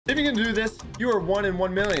If you can do this, you are 1 in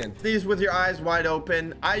 1 million. Sneeze with your eyes wide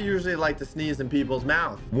open. I usually like to sneeze in people's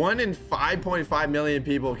mouth. 1 in 5.5 million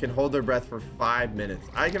people can hold their breath for 5 minutes.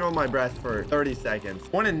 I can hold my breath for 30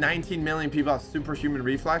 seconds. 1 in 19 million people have superhuman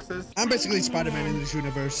reflexes. I'm basically Spider-Man in this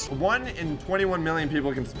universe. 1 in 21 million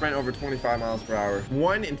people can sprint over 25 miles per hour.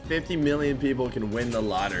 1 in 50 million people can win the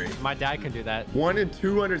lottery. My dad can do that. 1 in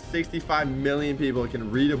 265 million people can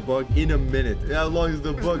read a book in a minute. How long is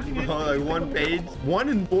the book, bro? Like 1 page? 1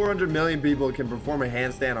 in 400 million people can perform a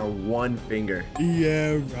handstand on 1 finger.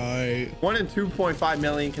 Yeah, right. 1 in 2.5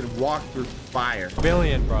 million can walk through fire.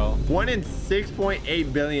 Billion, bro. 1 in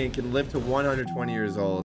 6.8 billion can live to 120 years old.